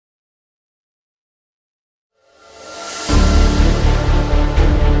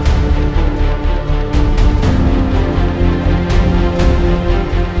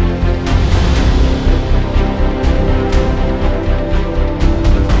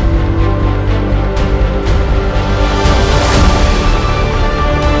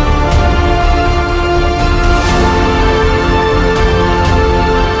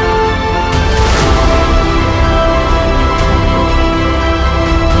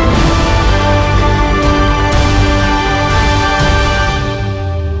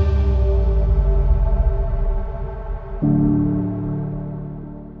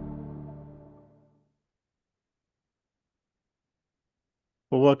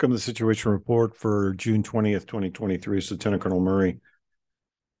welcome to the Situation Report for June 20th, 2023. It's Lieutenant Colonel Murray.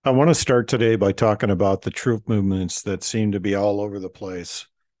 I want to start today by talking about the troop movements that seem to be all over the place.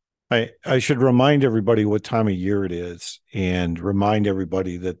 I should remind everybody what time of year it is and remind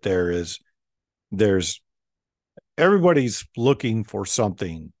everybody that there's everybody's looking for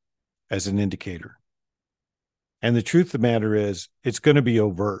something as an indicator. And the truth of the matter is it's going to be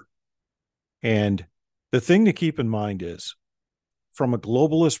overt. And the thing to keep in mind is, from a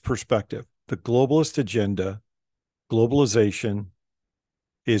globalist perspective, the globalist agenda, globalization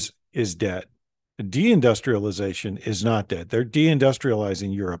is dead. Deindustrialization is not dead. They're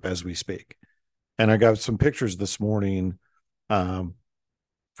deindustrializing Europe as we speak. And I got some pictures this morning from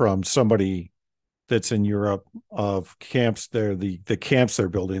somebody that's in Europe of camps there, the camps they're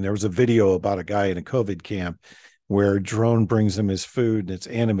building. There was a video about a guy in a COVID camp where a drone brings him his food and it's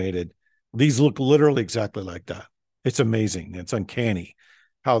animated. These look literally exactly like that. It's amazing. It's uncanny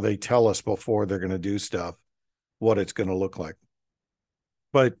how they tell us before they're going to do stuff what it's going to look like.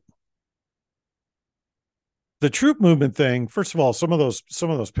 But the troop movement thing, first of all, some of those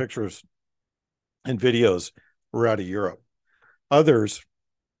pictures and videos were out of Europe. Others,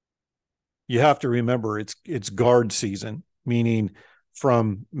 you have to remember it's guard season, meaning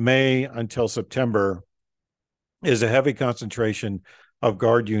from May until September is a heavy concentration of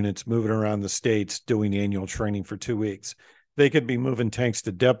guard units moving around the states doing annual training for 2 weeks. They could be moving tanks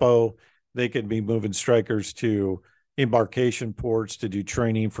to depot. They could be moving strikers to embarkation ports to do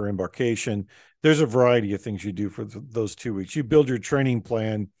training for embarkation. There's a variety of things you do for those 2 weeks. You build your training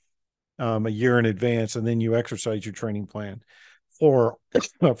plan a year in advance, and then you exercise your training plan. For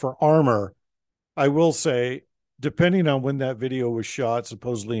armor, I will say, depending on when that video was shot,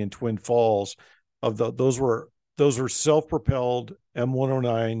 supposedly in Twin Falls, those were self-propelled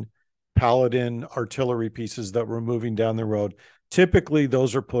M109 Paladin artillery pieces that were moving down the road. Typically,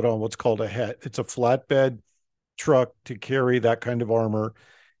 those are put on what's called a HET. It's a flatbed truck to carry that kind of armor,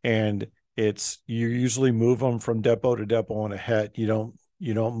 and you usually move them from depot to depot on a HET. You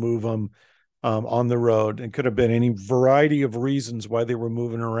don't move them on the road. It could have been any variety of reasons why they were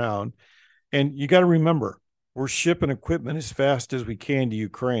moving around. And you got to remember, we're shipping equipment as fast as we can to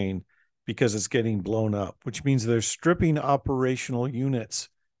Ukraine because it's getting blown up, which means they're stripping operational units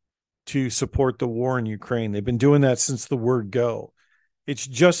to support the war in Ukraine. They've been doing that since the word go. It's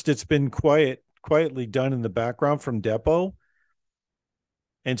been quietly done in the background from depot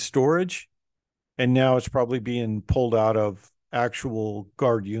and storage, and now it's probably being pulled out of actual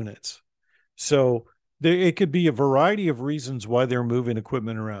guard units. So it could be a variety of reasons why they're moving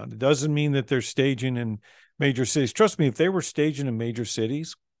equipment around. It doesn't mean that they're staging in major cities. Trust me, if they were staging in major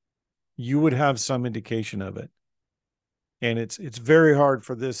cities, you would have some indication of it. And it's very hard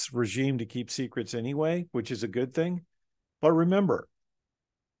for this regime to keep secrets anyway, which is a good thing. But remember,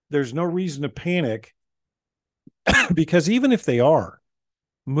 there's no reason to panic because even if they are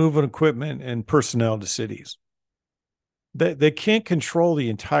moving equipment and personnel to cities, they can't control the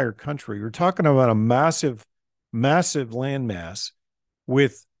entire country. We're talking about a massive landmass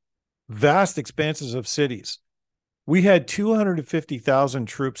with vast expanses of cities. We had 250,000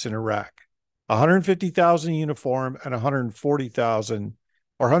 troops in Iraq, 150,000 uniform and 140,000,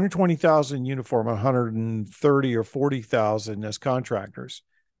 or 120,000 uniform, 130 or 40,000 as contractors.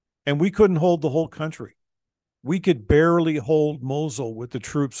 And we couldn't hold the whole country. We could barely hold Mosul with the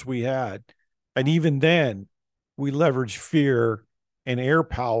troops we had. And even then, we leveraged fear and air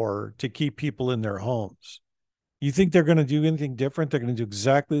power to keep people in their homes. You think they're going to do anything different? They're going to do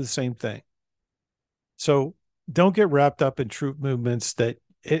exactly the same thing. So don't get wrapped up in troop movements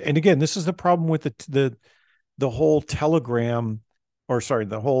and again, this is the problem with the whole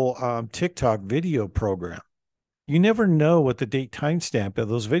the whole TikTok video program. You never know what the date timestamp of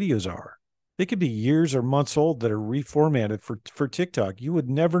those videos are. They could be years or months old that are reformatted for TikTok. You would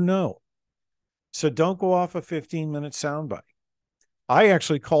never know. So don't go off a 15-minute soundbite. I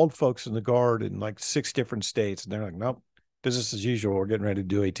actually called folks in the Guard in like 6 different states, and they're like, nope, business as usual. We're getting ready to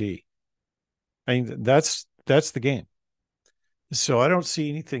do AT. I mean, that's the game. So I don't see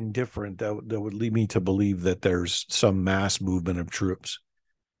anything different that would lead me to believe that there's some mass movement of troops.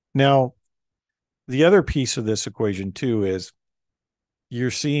 Now, the other piece of this equation, too, is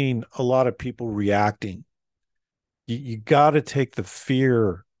you're seeing a lot of people reacting. You got to take the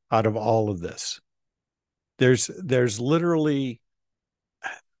fear out of all of this. There's literally,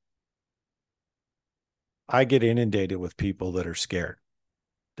 I get inundated with people that are scared,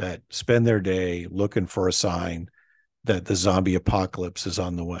 that spend their day looking for a sign that the zombie apocalypse is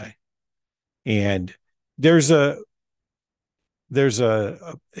on the way. And it's a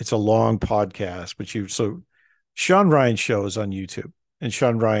long podcast, but Sean Ryan's show is on YouTube, and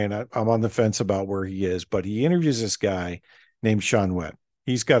Sean Ryan, I'm on the fence about where he is, but he interviews this guy named Sean Webb.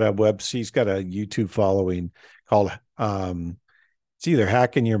 He's got a YouTube following called it's either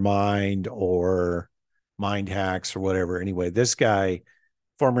Hacking Your Mind or Mind Hacks or whatever. Anyway, this guy,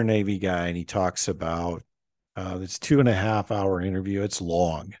 former Navy guy, and he talks about this 2.5 hour interview. It's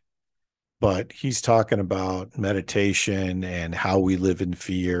long, but he's talking about meditation and how we live in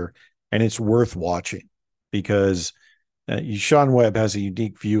fear, and it's worth watching because Sean Webb has a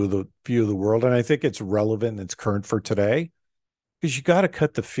unique view of the world, and I think it's relevant and it's current for today because you got to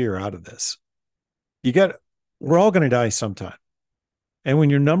cut the fear out of this. We're all going to die sometime, and when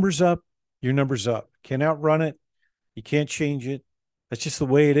your number's up, your number's up. Can't outrun it. You can't change it. That's just the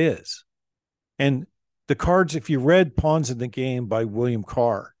way it is. And the cards, if you read Pawns in the Game by William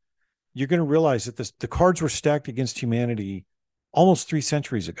Carr, you're going to realize that the cards were stacked against humanity almost 3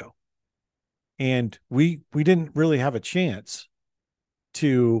 centuries ago. And we didn't really have a chance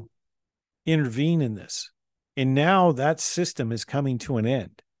to intervene in this. And now that system is coming to an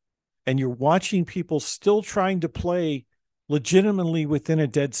end. And you're watching people still trying to play legitimately within a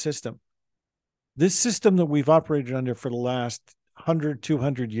dead system. This system that we've operated under for the last 100,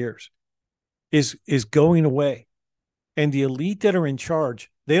 200 years is going away. And the elite that are in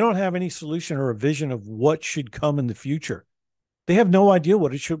charge, they don't have any solution or a vision of what should come in the future. They have no idea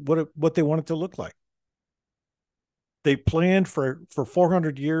what they want it to look like. They planned for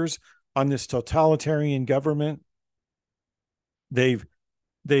 400 years on this totalitarian government. They've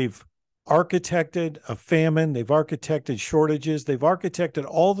architected a famine. They've architected shortages. They've architected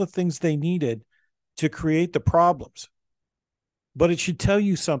all the things they needed to create the problems. But it should tell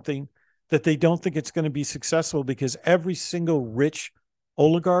you something that they don't think it's going to be successful because every single rich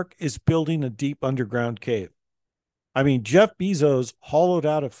oligarch is building a deep underground cave. I mean, Jeff Bezos hollowed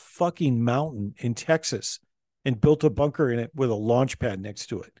out a fucking mountain in Texas and built a bunker in it with a launch pad next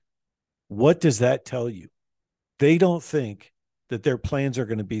to it. What does that tell you? They don't think that their plans are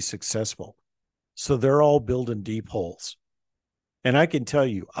going to be successful. So they're all building deep holes. And I can tell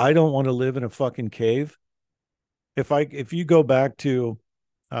you, I don't want to live in a fucking cave. If you go back to,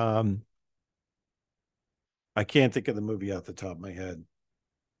 I can't think of the movie off the top of my head,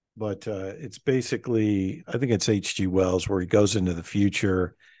 but it's basically, I think it's H.G. Wells, where he goes into the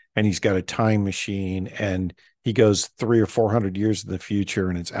future and he's got a time machine and he goes 300 or 400 years in the future,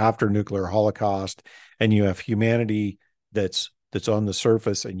 and it's after nuclear holocaust, and you have humanity that's on the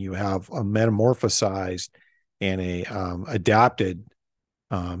surface, and you have a metamorphosized and a adapted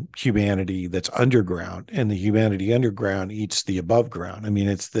humanity that's underground, and the humanity underground eats the above ground. I mean,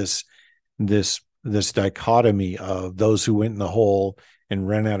 it's this dichotomy of those who went in the hole and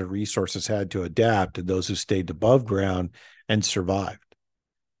ran out of resources had to adapt, and those who stayed above ground and survived.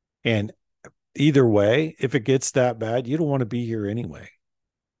 And either way, if it gets that bad, you don't want to be here anyway.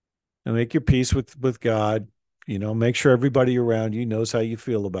 And make your peace with God, make sure everybody around you knows how you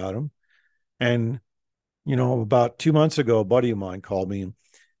feel about them. And, about 2 months ago, a buddy of mine called me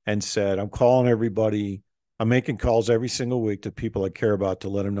and said, I'm calling everybody. I'm making calls every single week to people I care about to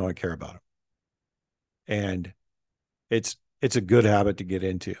let them know I care about them. And it's a good habit to get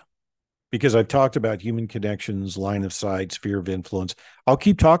into because I've talked about human connections, line of sight, sphere of influence. I'll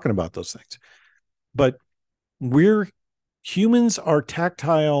keep talking about those things, but humans are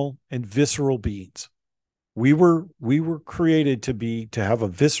tactile and visceral beings. We were created to have a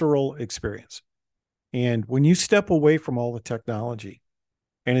visceral experience. And when you step away from all the technology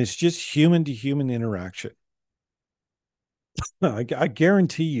and it's just human to human interaction, I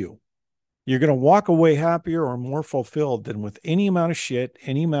guarantee you're going to walk away happier or more fulfilled than with any amount of shit,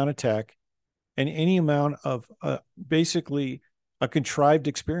 any amount of tech, and any amount of basically a contrived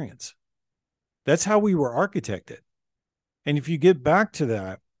experience. That's how we were architected. And if you get back to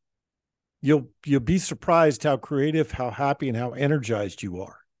that, you'll be surprised how creative, how happy, and how energized you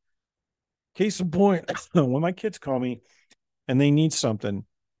are. Case in point, when my kids call me and they need something,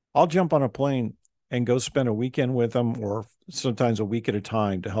 I'll jump on a plane and go spend a weekend with them, or sometimes a week at a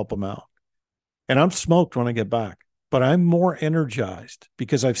time, to help them out. And I'm smoked when I get back, but I'm more energized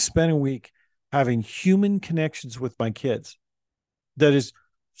because I've spent a week having human connections with my kids. That is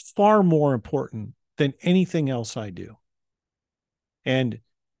far more important than anything else I do. And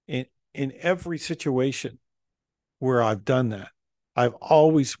in every situation where I've done that, I've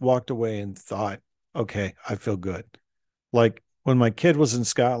always walked away and thought, okay, I feel good. Like when my kid was in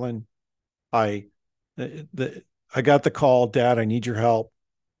Scotland, I got the call, Dad, I need your help.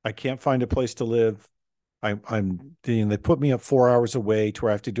 I can't find a place to live. They put me up 4 hours away to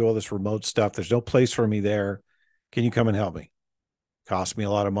where I have to do all this remote stuff. There's no place for me there. Can you come and help me? Cost me a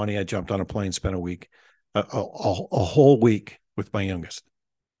lot of money. I jumped on a plane, spent a week, a whole week with my youngest.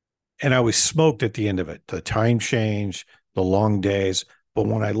 And I was smoked at the end of it. The time change, the long days. But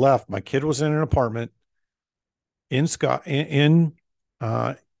when I left, my kid was in an apartment in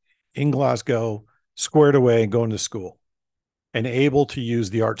uh, in Glasgow, squared away and going to school, and able to use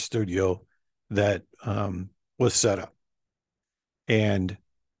the art studio that was set up. And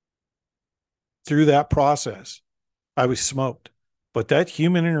through that process, I was smoked. But that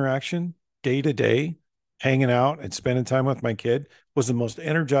human interaction, day to day, hanging out and spending time with my kid, was the most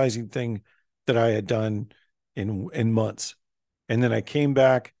energizing thing that I had done in months. And then I came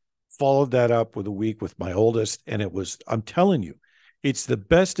back, followed that up with a week with my oldest, and it was, I'm telling you, it's the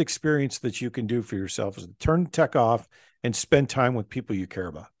best experience that you can do for yourself is to turn the tech off and spend time with people you care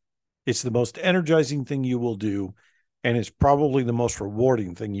about. It's the most energizing thing you will do, and it's probably the most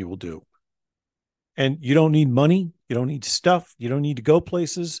rewarding thing you will do. And you don't need money. You don't need stuff. You don't need to go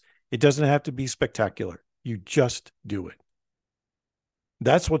places. It doesn't have to be spectacular. You just do it.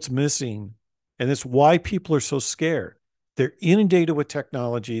 That's what's missing. And that's why people are so scared. They're inundated with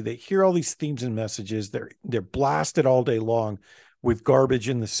technology. They hear all these themes and messages. They're blasted all day long with garbage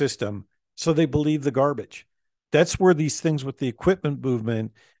in the system. So they believe the garbage. That's where these things with the equipment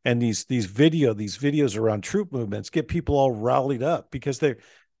movement and these videos around troop movements get people all rallied up, because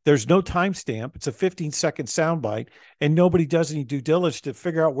there's no timestamp. It's a 15-second soundbite, and nobody does any due diligence to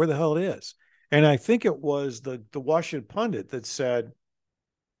figure out where the hell it is. And I think it was the Washington Pundit that said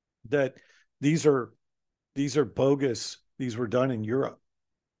that these are bogus. These were done in Europe.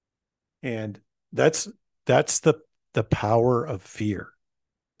 And that's the power of fear.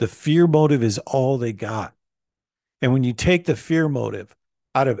 The fear motive is all they got. And when you take the fear motive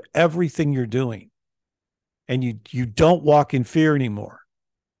out of everything you're doing, and you don't walk in fear anymore,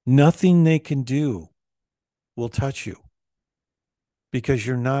 nothing they can do will touch you, because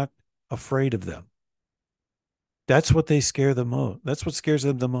you're not afraid of them. That's what they scare the most. That's what scares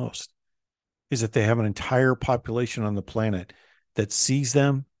them the most, is that they have an entire population on the planet that sees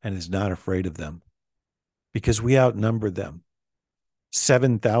them and is not afraid of them, because we outnumber them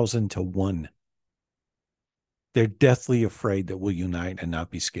 7,000 to 1. They're deathly afraid that we'll unite and not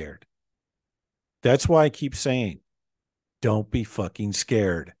be scared. That's why I keep saying, don't be fucking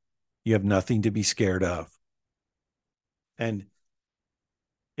scared. You have nothing to be scared of. And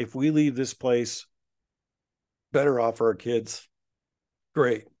if we leave this place better off for our kids,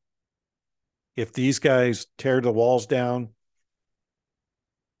 great. If these guys tear the walls down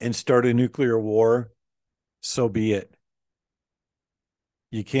and start a nuclear war, so be it.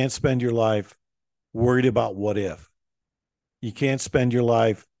 You can't spend your life worried about what if. You can't spend your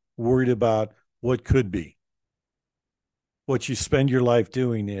life worried about what could be. What you spend your life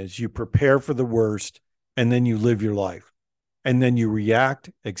doing is you prepare for the worst, and then you live your life. And then you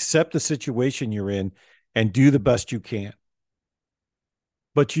react, accept the situation you're in, and do the best you can.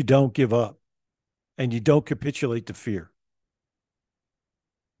 But you don't give up, and you don't capitulate to fear.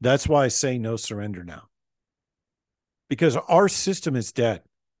 That's why I say no surrender now. Because our system is dead.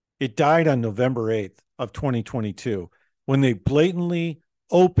 It died on November 8th of 2022, when they blatantly,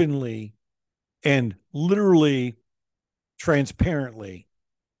 openly, and literally transparently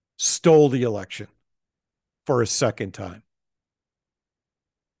stole the election for a second time.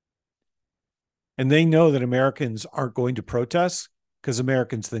 And they know that Americans aren't going to protest, because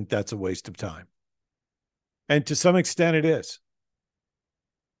Americans think that's a waste of time. And to some extent it is.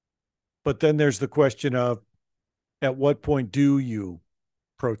 But then there's the question of, at what point do you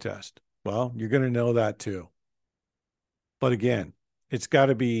protest? Well, you're going to know that too. But again, it's got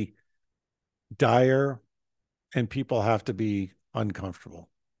to be dire, and people have to be uncomfortable.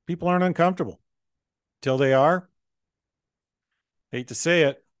 People aren't uncomfortable. Till they are, hate to say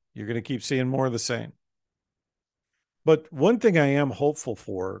it, you're going to keep seeing more of the same. But one thing I am hopeful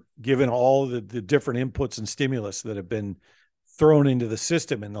for, given all the different inputs and stimulus that have been thrown into the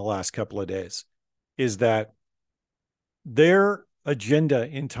system in the last couple of days, is that their agenda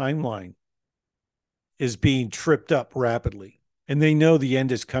in timeline is being tripped up rapidly. And they know the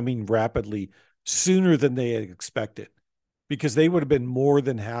end is coming rapidly, sooner than they had expected, because they would have been more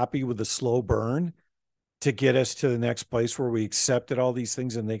than happy with a slow burn to get us to the next place where we accepted all these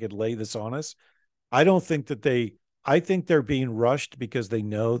things and they could lay this on us. I think they're being rushed, because they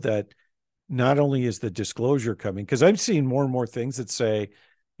know that not only is the disclosure coming, because I'm seeing more and more things that say,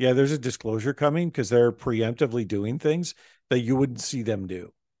 yeah, there's a disclosure coming, because they're preemptively doing things that you wouldn't see them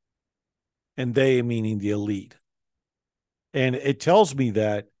do. And they, meaning the elite. And it tells me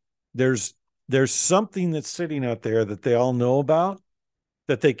that there's something that's sitting out there that they all know about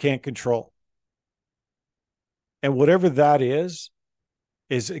that they can't control. And whatever that is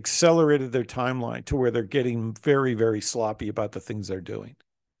is accelerated their timeline to where they're getting very, very sloppy about the things they're doing.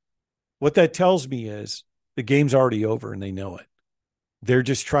 What that tells me is the game's already over and they know it. They're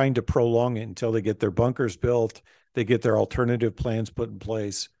just trying to prolong it until they get their bunkers built, they get their alternative plans put in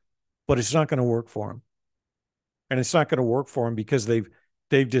place, but it's not going to work for them. And it's not going to work for them because they've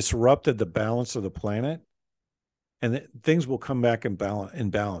disrupted the balance of the planet, and things will come back in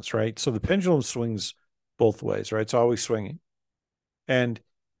balance, right? So the pendulum swings both ways, right? It's always swinging. And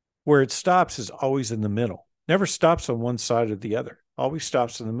where it stops is always in the middle. Never stops on one side or the other. Always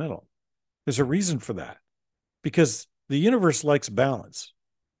stops in the middle. There's a reason for that, because the universe likes balance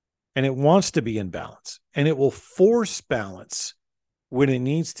and it wants to be in balance, and it will force balance when it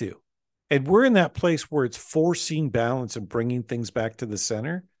needs to. And we're in that place where it's forcing balance and bringing things back to the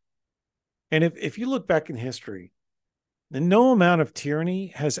center. And if you look back in history, no amount of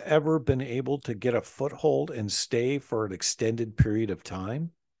tyranny has ever been able to get a foothold and stay for an extended period of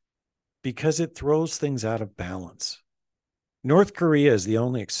time, because it throws things out of balance. North Korea is the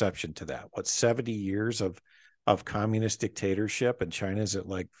only exception to that. 70 years of communist dictatorship, and China's at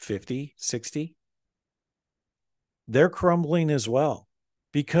like 50, 60. They're crumbling as well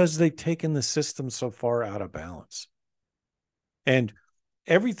because they've taken the system so far out of balance. And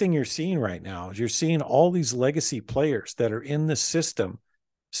everything you're seeing right now is you're seeing all these legacy players that are in the system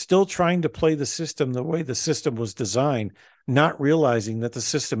still trying to play the system the way the system was designed, not realizing that the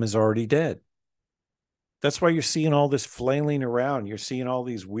system is already dead. That's why you're seeing all this flailing around. You're seeing all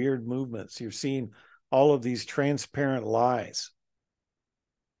these weird movements. You're seeing all of these transparent lies.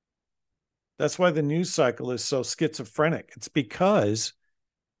 That's why the news cycle is so schizophrenic. It's because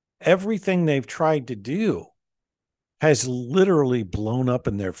everything they've tried to do has literally blown up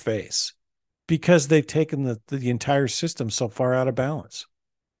in their face, because they've taken the entire system so far out of balance.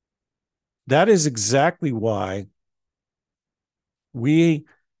 That is exactly why we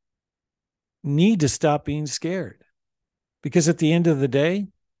need to stop being scared, because at the end of the day,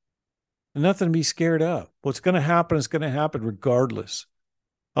 nothing to be scared of. What's going to happen is going to happen regardless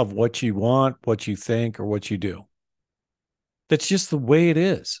of what you want, what you think, or what you do. That's just the way it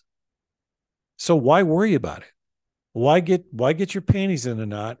is. So why worry about it? Why get your panties in a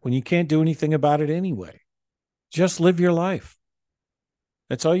knot when you can't do anything about it anyway? Just live your life.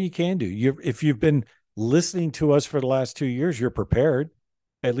 That's all you can do. If you've been listening to us for the last 2 years, you're prepared,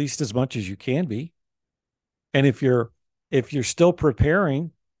 at least as much as you can be. And if you're still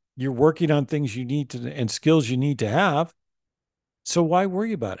preparing, you're working on things you need to and skills you need to have. So why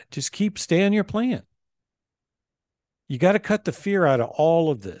worry about it? Just stay on your plan. You got to cut the fear out of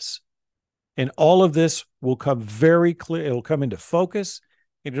all of this. And all of this will come very clear. It'll come into focus.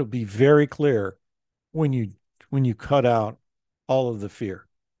 It'll be very clear when you cut out all of the fear,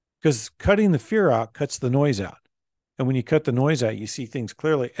 because cutting the fear out cuts the noise out. And when you cut the noise out, you see things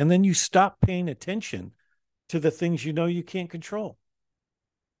clearly. And then you stop paying attention to the things you know you can't control,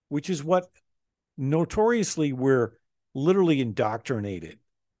 which is what notoriously we're literally indoctrinated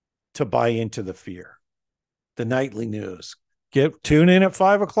to buy into the fear. The nightly news. Tune in at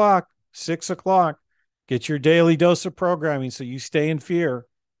 5 o'clock. 6 o'clock, get your daily dose of programming so you stay in fear.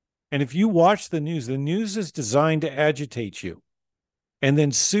 And if you watch the news is designed to agitate you and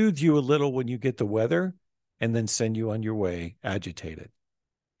then soothe you a little when you get the weather, and then send you on your way agitated.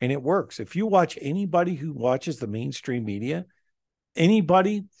 And it works. If you watch anybody who watches the mainstream media,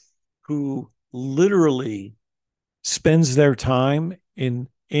 anybody who literally spends their time in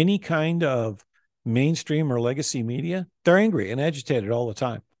any kind of mainstream or legacy media, they're angry and agitated all the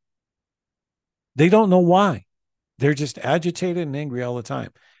time. They don't know why. They're just agitated and angry all the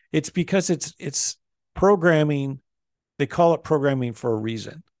time. It's because it's programming. They call it programming for a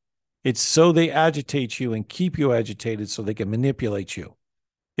reason. It's so they agitate you and keep you agitated so they can manipulate you.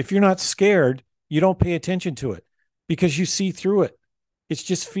 If you're not scared, you don't pay attention to it because you see through it. It's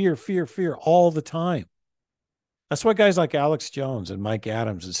just fear, fear, fear all the time. That's why guys like Alex Jones and Mike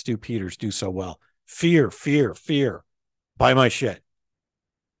Adams and Stu Peters do so well. Fear, fear, fear. Buy my shit.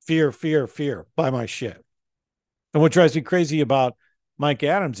 Fear, fear, fear. Buy my shit. And what drives me crazy about Mike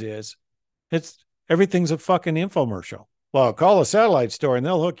Adams is everything's a fucking infomercial. Well, call a satellite store and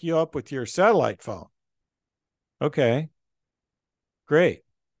they'll hook you up with your satellite phone. Okay, great.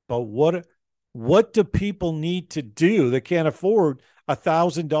 But what do people need to do that can't afford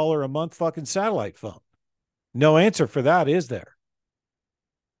 $1,000 a month fucking satellite phone? No answer for that, is there?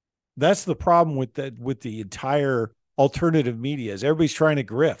 That's the problem with the entire alternative media, is everybody's trying to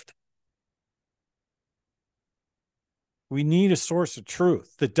grift. We need a source of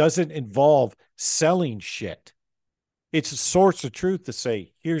truth that doesn't involve selling shit. It's a source of truth to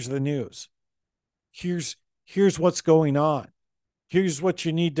say, here's the news. Here's what's going on. Here's what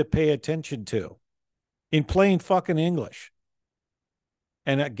you need to pay attention to in plain fucking English.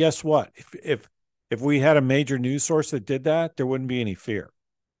 And guess what? If we had a major news source that did that, there wouldn't be any fear.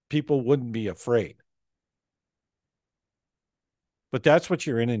 People wouldn't be afraid. But that's what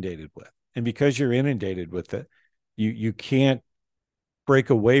you're inundated with. And because you're inundated with it, you can't break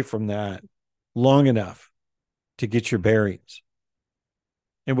away from that long enough to get your bearings.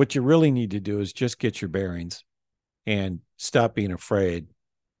 And what you really need to do is just get your bearings and stop being afraid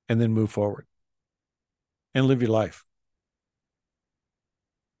and then move forward and live your life.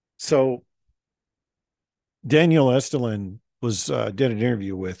 So Daniel Estulin did an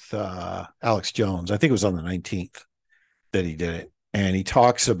interview with Alex Jones. I think it was on the 19th that he did it. And he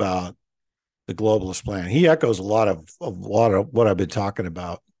talks about the globalist plan. He echoes a lot of what I've been talking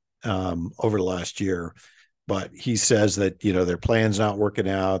about over the last year. But he says that, their plan's not working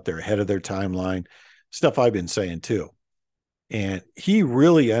out. They're ahead of their timeline, stuff I've been saying too. And he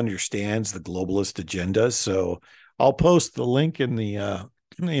really understands the globalist agenda. So I'll post the link in the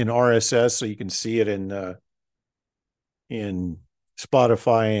in RSS so you can see it in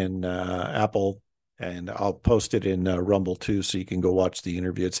Spotify and Apple, and I'll post it in Rumble too, so you can go watch the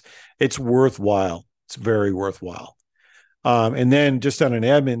interview. It's worthwhile. It's very worthwhile. And then just on an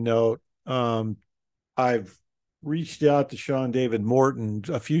admin note, I've reached out to Sean David Morton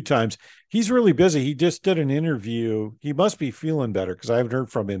a few times. He's really busy. He just did an interview. He must be feeling better because I haven't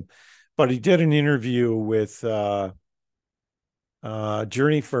heard from him, but he did an interview with Journey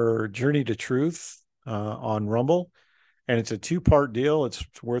to Truth on Rumble, and it's a 2-part deal. It's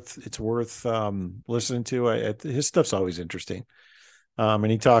worth listening to. His stuff's always interesting,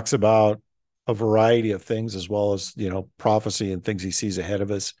 and he talks about a variety of things as well as prophecy and things he sees ahead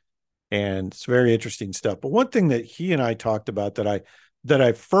of us. And it's very interesting stuff. But one thing that he and I talked about that I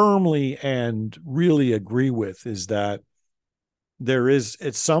firmly and really agree with is that there is,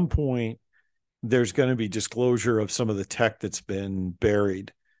 at some point, there's going to be disclosure of some of the tech that's been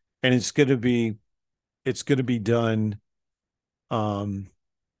buried, and it's going to be done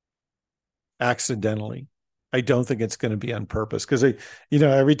accidentally. I don't think it's going to be on purpose, because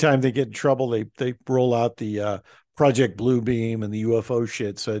every time they get in trouble, they roll out the Project Bluebeam and the UFO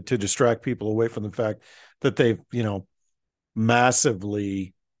shit to distract people away from the fact that they've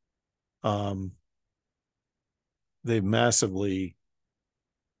massively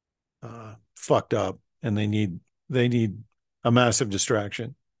fucked up, and they need a massive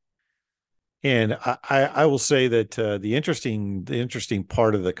distraction. And I will say that the interesting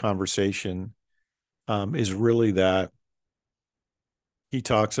part of the conversation is really that he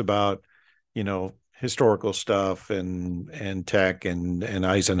talks about historical stuff and tech and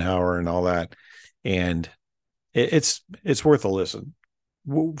Eisenhower and all that, and it's worth a listen,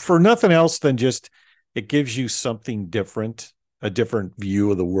 for nothing else than just it gives you something different, a different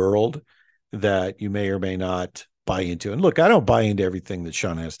view of the world that you may or may not buy into. And look, I don't buy into everything that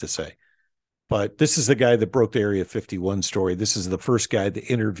Sean has to say, but this is the guy that broke the Area 51 story. This is the first guy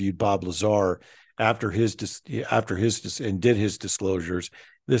that interviewed Bob Lazar after his and did his disclosures.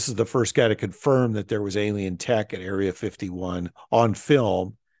 This is the first guy to confirm that there was alien tech at Area 51 on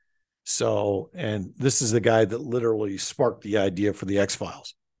film. So, and this is the guy that literally sparked the idea for the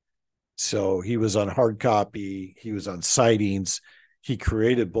X-Files. So he was on Hard Copy. He was on Sightings. He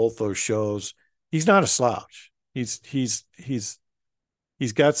created both those shows. He's not a slouch. He's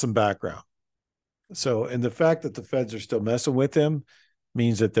got some background. So, and the fact that the feds are still messing with him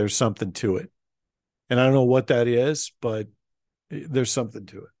means that there's something to it. And I don't know what that is, but there's something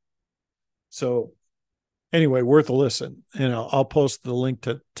to it. So anyway, worth a listen. And I'll post the link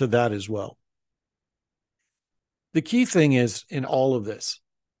to that as well. The key thing is in all of this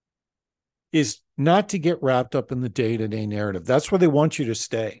is not to get wrapped up in the day-to-day narrative. That's where they want you to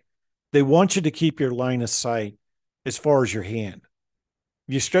stay. They want you to keep your line of sight as far as your hand.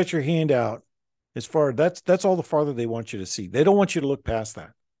 If you stretch your hand out as far, that's all the farther they want you to see. They don't want you to look past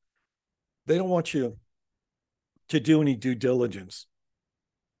that. They don't want you to do any due diligence.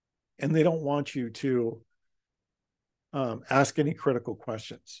 And they don't want you to ask any critical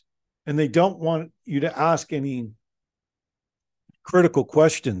questions. And they don't want you to ask any critical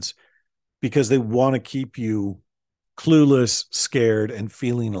questions because they want to keep you clueless, scared, and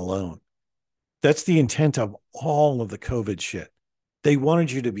feeling alone. That's the intent of all of the COVID shit. They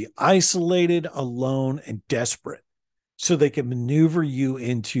wanted you to be isolated, alone, and desperate so they can maneuver you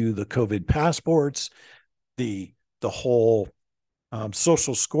into the COVID passports, the whole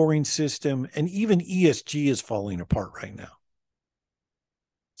social scoring system, and even ESG is falling apart right now.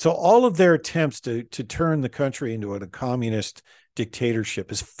 So all of their attempts to turn the country into a communist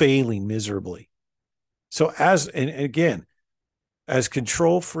dictatorship is failing miserably. So and again, As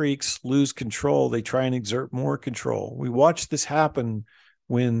control freaks lose control, they try and exert more control. We watched this happen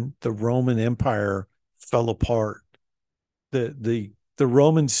when the Roman Empire fell apart. The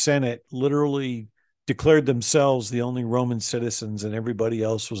Roman Senate literally declared themselves the only Roman citizens and everybody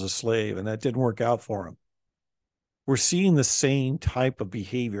else was a slave, and that didn't work out for them. We're seeing the same type of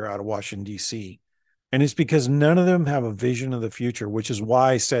behavior out of Washington, D.C. And it's because none of them have a vision of the future, which is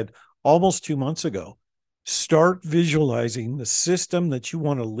why I said almost 2 months ago, start visualizing the system that you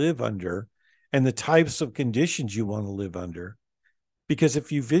want to live under and the types of conditions you want to live under. Because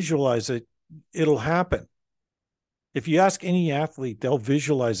if you visualize it, it'll happen. If you ask any athlete, they'll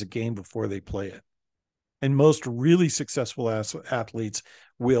visualize a game before they play it. And most really successful athletes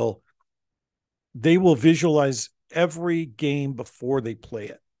will visualize every game before they play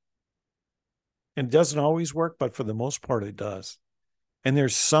it. And it doesn't always work, but for the most part, it does. And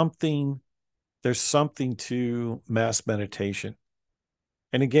there's something to mass meditation.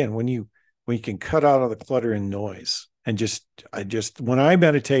 And again, when you can cut out all the clutter and noise and when I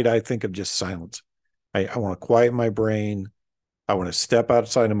meditate, I think of just silence. I want to quiet my brain. I want to step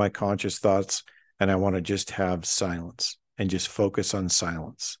outside of my conscious thoughts, and I want to just have silence and just focus on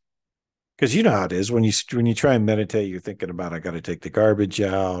silence. Because you know how it is when you try and meditate, you're thinking about, I got to take the garbage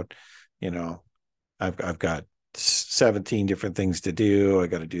out. I've got 17 different things to do. I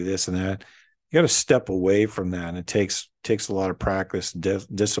got to do this and that. You got to step away from that. And it takes a lot of practice,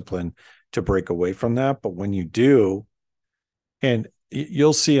 discipline to break away from that. But when you do, and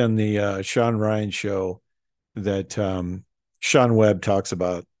you'll see on the Sean Ryan show that Sean Webb talks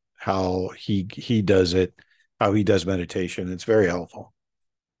about how he does it, how he does meditation. It's very helpful.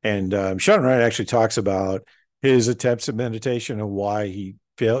 And Sean Ryan actually talks about his attempts at meditation and why he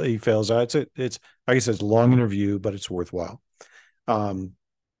fails out. It's I guess it's a long interview, but it's worthwhile. And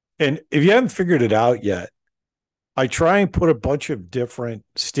if you haven't figured it out yet, I try and put a bunch of different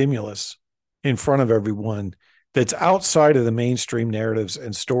stimulus in front of everyone that's outside of the mainstream narratives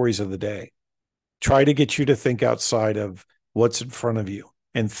and stories of the day. Try to get you to think outside of what's in front of you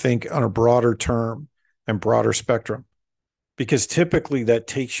and think on a broader term and broader spectrum, because typically that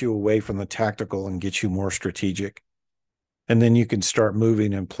takes you away from the tactical and gets you more strategic. And then you can start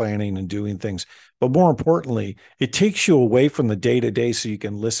moving and planning and doing things. But more importantly, it takes you away from the day-to-day so you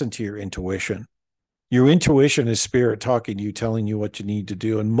can listen to your intuition. Your intuition is spirit talking to you, telling you what you need to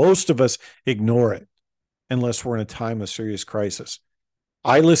do. And most of us ignore it unless we're in a time of serious crisis.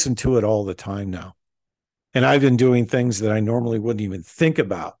 I listen to it all the time now. And I've been doing things that I normally wouldn't even think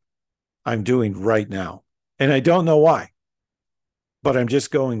about. I'm doing right now. And I don't know why, but I'm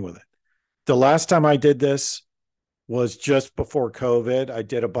just going with it. The last time I did this was just before COVID. I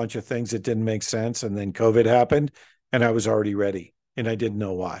did a bunch of things that didn't make sense. And then COVID happened and I was already ready and I didn't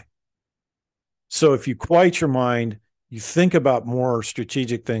know why. So if you quiet your mind, you think about more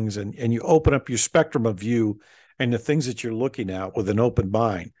strategic things and you open up your spectrum of view and the things that you're looking at with an open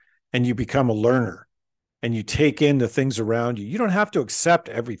mind, and you become a learner and you take in the things around you. You don't have to accept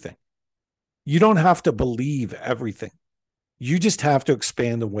everything. You don't have to believe everything. You just have to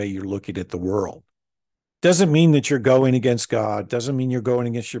expand the way you're looking at the world. Doesn't mean that you're going against God. Doesn't mean you're going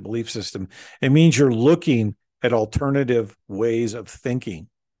against your belief system. It means you're looking at alternative ways of thinking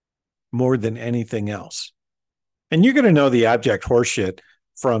more than anything else. And you're going to know the abject horseshit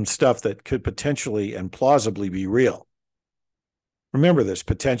from stuff that could potentially and plausibly be real. Remember, there's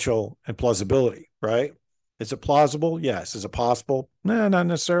potential and plausibility, right? Is it plausible? Yes. Is it possible? No, not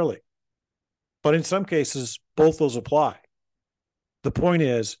necessarily. But in some cases, both those apply. The point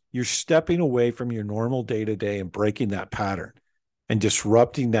is, you're stepping away from your normal day-to-day and breaking that pattern and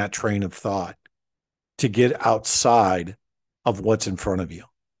disrupting that train of thought to get outside of what's in front of you.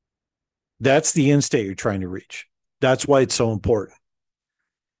 That's the end state you're trying to reach. That's why it's so important.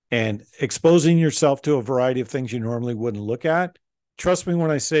 And exposing yourself to a variety of things you normally wouldn't look at, trust me when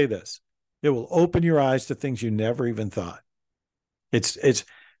I say this, it will open your eyes to things you never even thought. And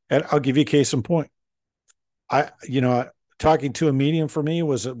I'll give you a case in point. Talking to a medium for me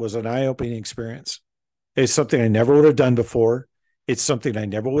was an eye-opening experience. It's something I never would have done before. It's something I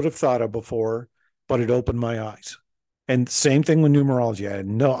never would have thought of before, but it opened my eyes. And same thing with numerology.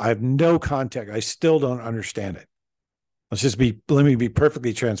 I have no context. I still don't understand it. Let me be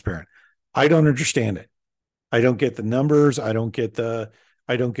perfectly transparent. I don't understand it. I don't get the numbers. I don't get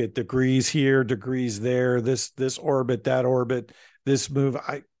degrees here, degrees there, this orbit, that orbit, this move.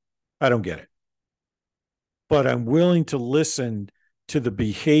 I don't get it. But I'm willing to listen to the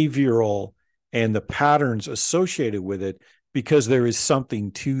behavioral and the patterns associated with it because there is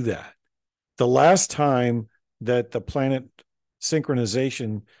something to that. The last time that the planet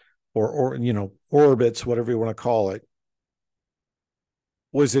synchronization or orbits, whatever you want to call it,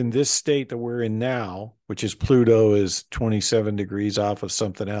 was in this state that we're in now, which is Pluto is 27 degrees off of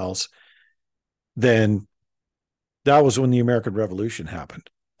something else, then that was when the American Revolution happened,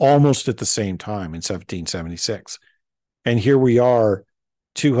 almost at the same time in 1776. And here we are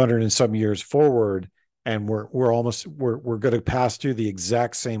 200 and some years forward, and we're going to pass through the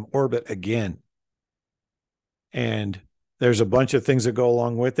exact same orbit again. And there's a bunch of things that go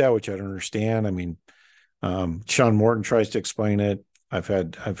along with that, which I don't understand. I mean, Sean Morton tries to explain it. I've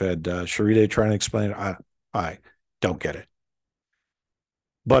had Sharita trying to explain it. I don't get it.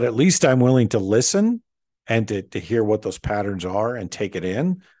 But at least I'm willing to listen and to hear what those patterns are and take it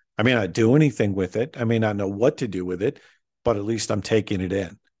in. I may not do anything with it. I may not know what to do with it, but at least I'm taking it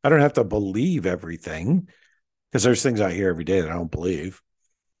in. I don't have to believe everything, because there's things I hear every day that I don't believe.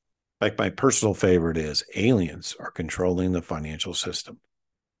 Like my personal favorite is aliens are controlling the financial system.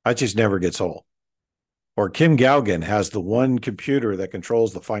 That just never gets old. Or Kim Gaugen has the one computer that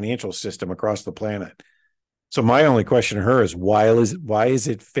controls the financial system across the planet. So my only question to her is, why is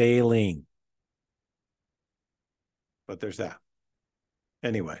it failing? But there's that.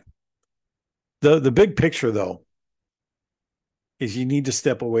 Anyway, the big picture, though, is you need to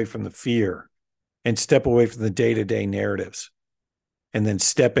step away from the fear and step away from the day-to-day narratives, and then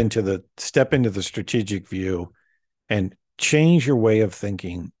step into the strategic view and change your way of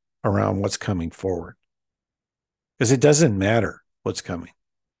thinking around what's coming forward. Because it doesn't matter what's coming.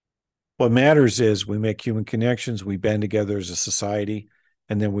 What matters is we make human connections, we band together as a society,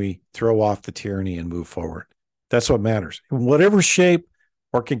 and then we throw off the tyranny and move forward. That's what matters, in whatever shape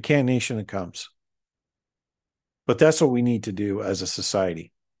or concatenation it comes. But that's what we need to do as a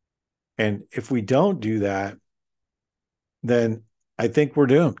society. And if we don't do that, then I think we're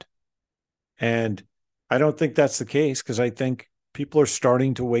doomed. And I don't think that's the case, because I think people are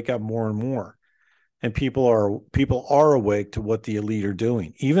starting to wake up more and more. And people are awake to what the elite are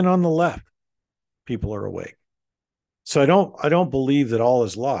doing. Even on the left, people are awake. So I don't believe that all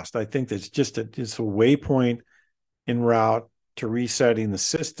is lost. I think that's just it's a waypoint en route to resetting the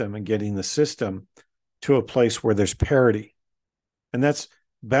system and getting the system to a place where there's parity. And that's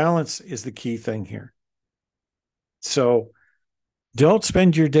balance is the key thing here. So don't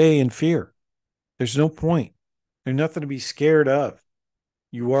spend your day in fear. There's no point. There's nothing to be scared of.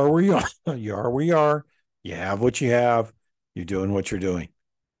 You are where you are. You are where you are. You have what you have. You're doing what you're doing.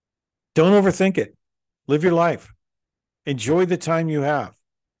 Don't overthink it. Live your life. Enjoy the time you have,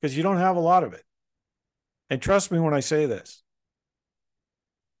 because you don't have a lot of it. And trust me when I say this.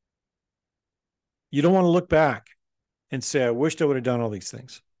 You don't want to look back and say, I wished I would have done all these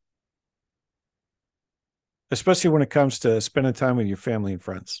things. Especially when it comes to spending time with your family and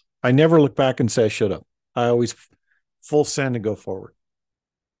friends. I never look back and say I should have. I always full send and go forward.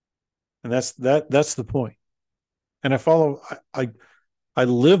 And that's the point. And I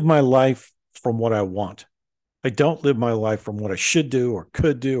live my life from what I want. I don't live my life from what I should do or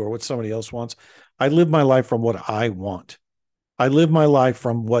could do or what somebody else wants. I live my life from what I want. I live my life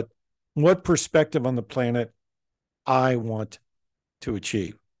from what perspective on the planet I want to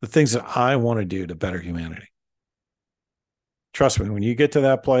achieve, the things that I want to do to better humanity. Trust me, when you get to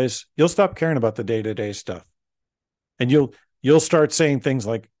that place, you'll stop caring about the day-to-day stuff. And you'll start saying things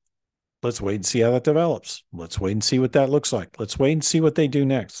like, let's wait and see how that develops. Let's wait and see what that looks like. Let's wait and see what they do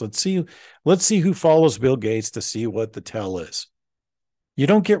next. Let's see who follows Bill Gates to see what the tell is. You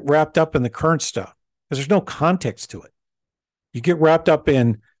don't get wrapped up in the current stuff because there's no context to it. You get wrapped up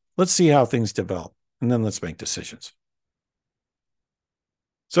in, let's see how things develop, and then let's make decisions.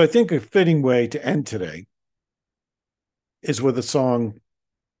 So I think a fitting way to end today is with a song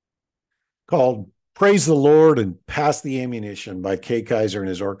called Praise the Lord and Pass the Ammunition by Kay Kaiser and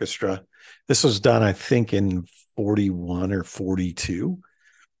his orchestra. This was done, I think, in 41 or 42.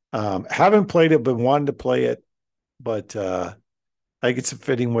 Haven't played it, but wanted to play it. But I think it's a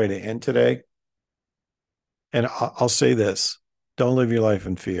fitting way to end today. And I'll say this. Don't live your life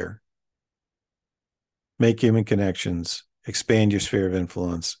in fear. Make human connections. Expand your sphere of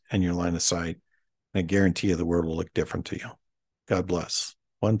influence and your line of sight. And I guarantee you the world will look different to you. God bless.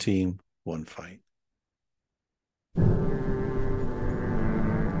 One team, one fight.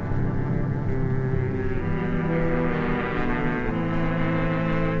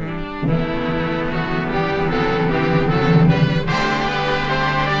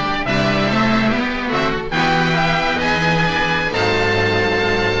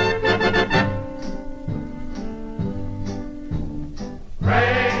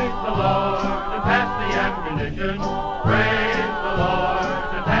 Praise the Lord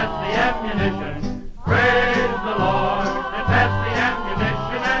and pass the ammunition. Praise the Lord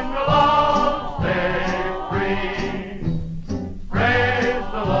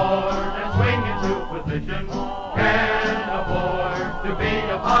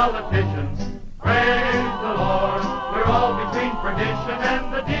politicians. Praise the Lord, we're all between perdition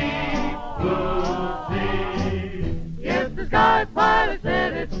and the deep blue sea. If the sky pilot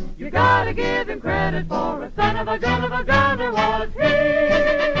said it, you gotta give him credit, for a son of a gunner was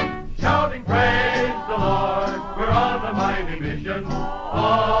he. Shouting praise the Lord, we're on a mighty mission.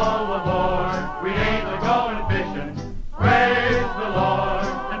 All aboard, we ain't a-going fishing. Praise the Lord,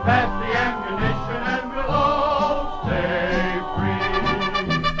 and pass the ammunition, and we'll all stay free.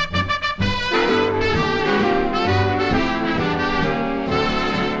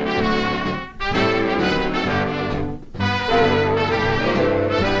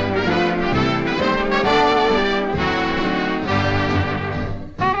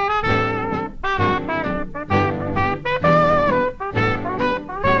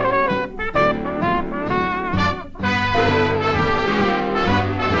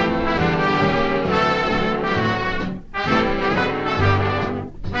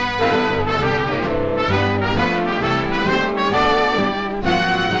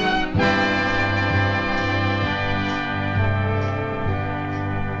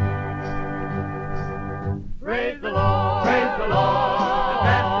 Praise the Lord, and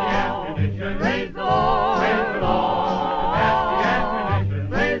pass the ammunition. Praise the Lord, and pass the ammunition.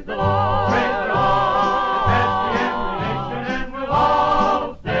 Praise the Lord, and pass the ammunition, and we'll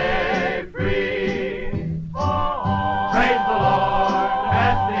all stay free. Praise the Lord, and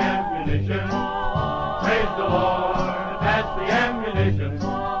pass the ammunition. Praise the Lord, and pass the ammunition.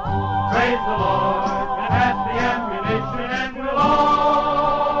 Praise the Lord, and pass the ammunition, and we'll all